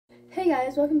Hey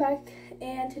guys, welcome back,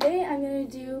 and today I'm going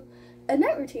to do a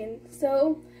night routine.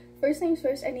 So, first things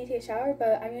first, I need to take a shower,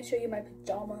 but I'm going to show you my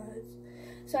pajamas.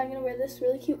 So I'm going to wear this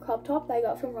really cute crop top that I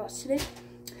got from Ross today,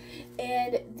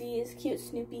 and these cute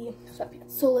Snoopy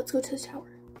sweatpants. So let's go to the shower.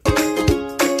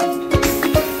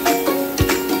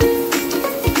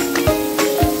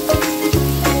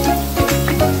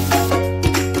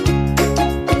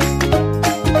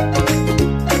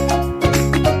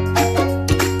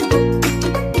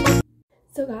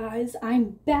 So guys,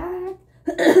 I'm back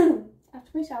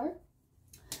after my shower.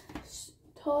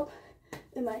 Top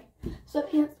and my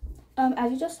sweatpants.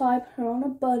 As you just saw, I put on a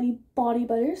body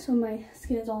butter so my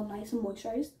skin is all nice and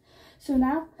moisturized. So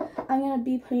now I'm gonna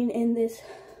be putting in this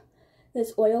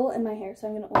oil in my hair. So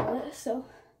I'm gonna oil it. So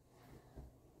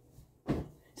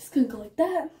just gonna go like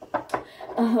that.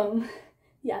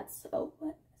 Yeah, it's so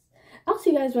wet. I'll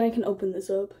see you guys when I can open this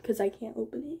up because I can't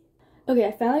open it. Okay,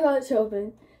 I finally got it to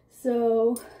open.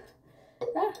 So,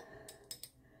 yeah,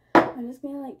 I'm just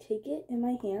gonna like take it in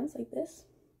my hands like this,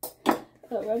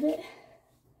 rub it,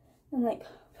 and like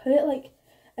put it like,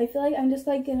 I feel like I'm just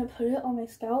like gonna put it on my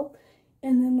scalp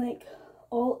and then like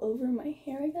all over my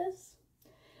hair, I guess.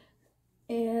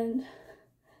 And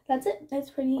that's it. It's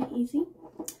pretty easy.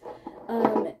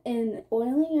 And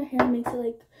oiling your hair makes it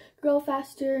like grow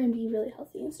faster and be really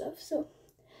healthy and stuff. So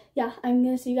yeah, I'm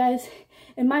gonna see you guys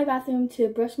in my bathroom to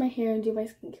brush my hair and do my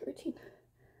skincare routine.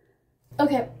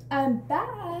 Okay, I'm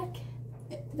back.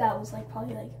 That was like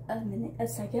probably like a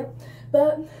second,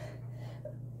 but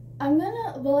I'm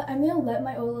gonna let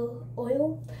my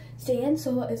oil stay in,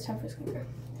 so it's time for skincare.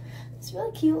 It's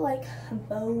really cute, like a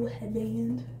bow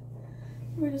headband.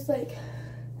 We're just like,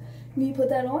 me put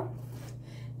that on,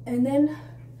 and then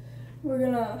we're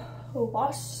gonna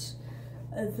wash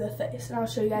the face, and I'll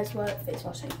show you guys what face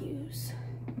wash I use.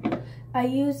 I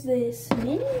use this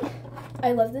mini,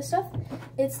 I love this stuff.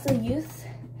 It's the Youth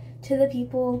to the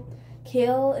People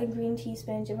Kale and Green Tea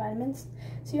Spinach and Vitamins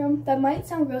Serum. That might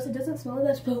sound gross, it doesn't smell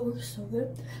like that, but it works so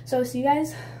good. So I'll see you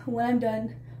guys when I'm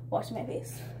done washing my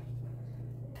face.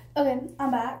 Okay,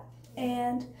 I'm back,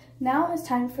 and now it's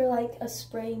time for like a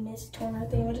spray mist toner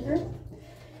thing,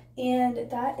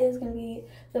 and that is gonna be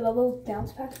the Bubble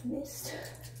Bounce Pack Mist.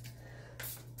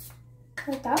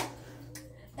 Like that.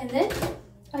 And then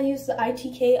I use the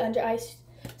ITK Under Eye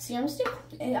Serum Stick,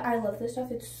 and I love this stuff.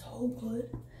 It's so good.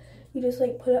 You just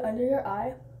like put it under your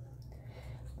eye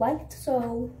like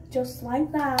so, just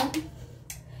like that.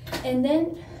 And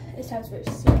then it's time for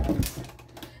serums,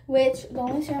 which the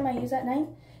only serum I use at night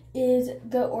is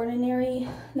the Ordinary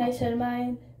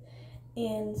Niacinamide,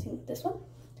 and see this one.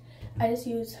 I just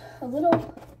use a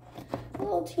little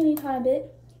teeny tiny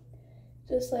bit,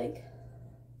 just a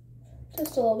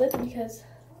little bit, because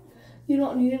you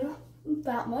don't need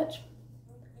that much.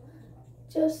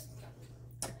 Just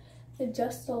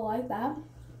like that.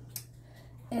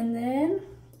 And then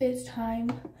it's time,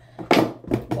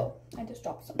 whoa, I just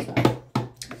dropped some stuff.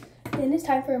 Then it's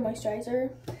time for a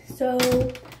moisturizer. So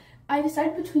I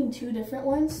decided between two different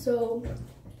ones. So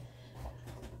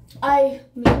I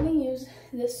mainly use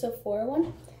this Sephora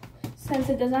one. Since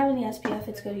it doesn't have any SPF,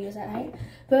 it's good to use at night.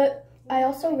 But I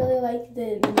also really like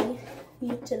the mini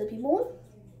Youth to the People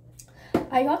one.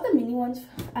 I got the mini ones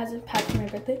as a pack for my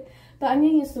birthday, but I'm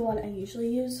gonna use the one I usually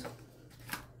use.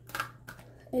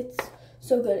 It's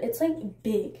so good. It's like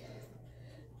big,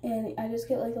 and I just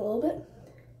get like a little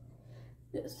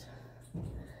bit, just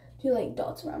do like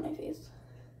dots around my face,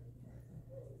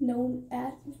 known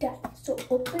as that. So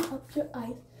open up your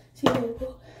eyes. See, there you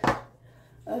go.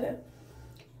 Okay,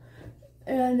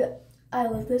 and I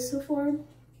love this Sephora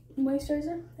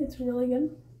moisturizer. It's really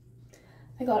good.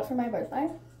 I got it for my birthday.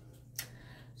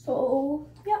 So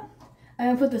yeah, I'm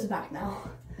gonna put this back now.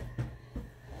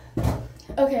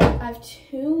 Okay, I have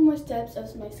 2 more steps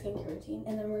of my skincare routine,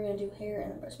 and then we're gonna do hair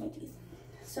and then brush my teeth.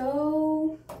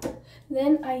 So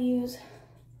then I use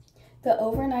the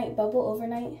Bubble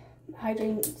Overnight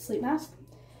Hydrating Sleep Mask.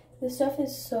 This stuff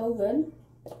is so good.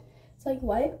 It's like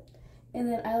white, and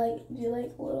then I like do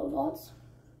like little dots,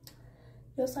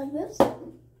 just like this,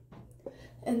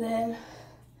 and then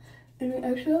in the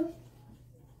extra,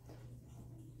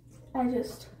 I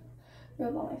just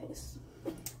rub on my face.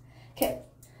 Okay,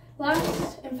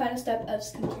 last and final step of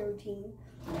skincare routine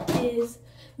is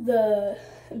the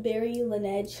Berry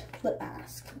Laneige lip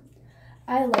mask.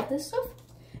 I love this stuff.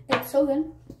 It's so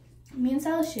good. Me and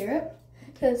Sally share it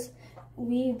because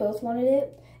we both wanted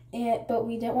it, but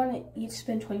we didn't want to each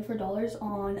spend $24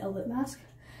 on a lip mask.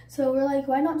 So we're like,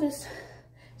 why not just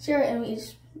share it, and we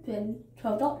each spend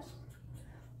 $12.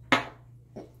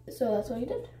 So that's what we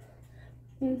did.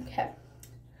 Okay.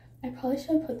 I probably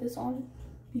should have put this on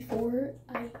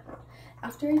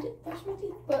after I did brush my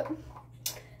teeth, but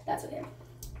that's okay.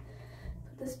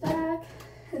 Put this back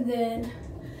and then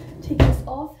take this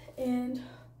off and,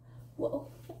 whoa,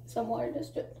 some water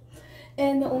just dripped.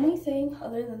 And the only thing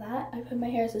other than that, I put in my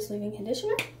hair is this leave-in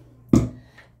conditioner.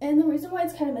 And the reason why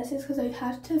it's kind of messy is because I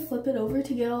had to flip it over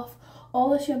to get off all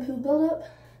the shampoo buildup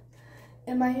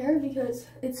in my hair because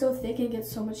it's so thick and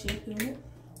gets so much shampoo in it.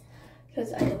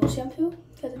 Because I double shampoo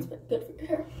because it's good for your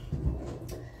hair.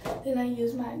 Then I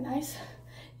use my nice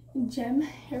gem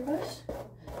hairbrush,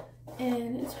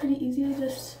 and it's pretty easy to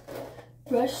just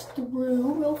brush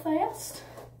through real fast.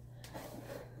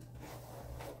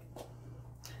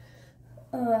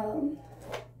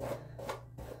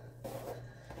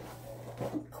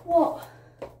 Cool.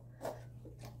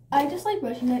 I just like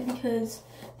brushing it because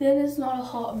then it's not a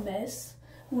hot mess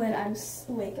when I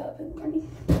wake up in the morning.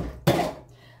 Okay.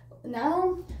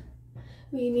 Now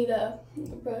we need to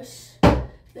brush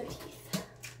the teeth.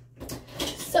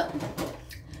 So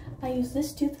I use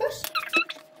this toothbrush.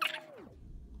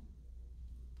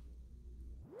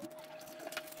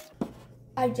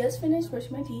 I just finished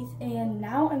brushing my teeth, and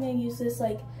now I'm gonna use this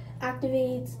like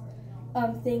Activate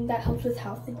thing that helps with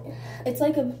health. It's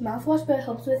like a mouthwash, but it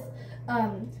helps with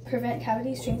prevent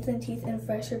cavities, strengthen teeth, and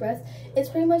fresher breath. It's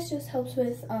pretty much just helps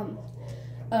with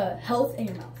health in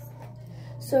your mouth.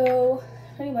 So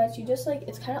pretty much you just like,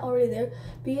 it's kind of already there,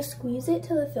 but you squeeze it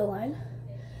to the fill line,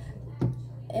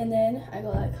 and then I go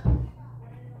like,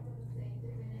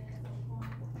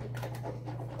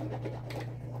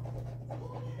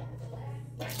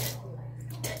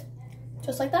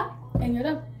 just like that, and you're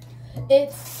done.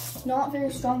 It's not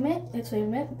very strong mint, it's flavor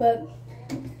mint, but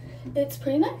it's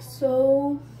pretty nice.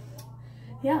 So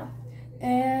yeah,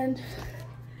 and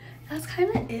that's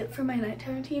kind of it for my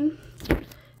nighttime routine.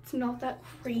 It's not that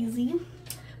crazy,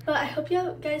 but I hope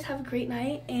you guys have a great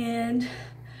night, and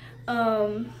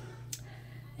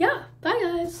yeah, bye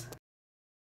guys.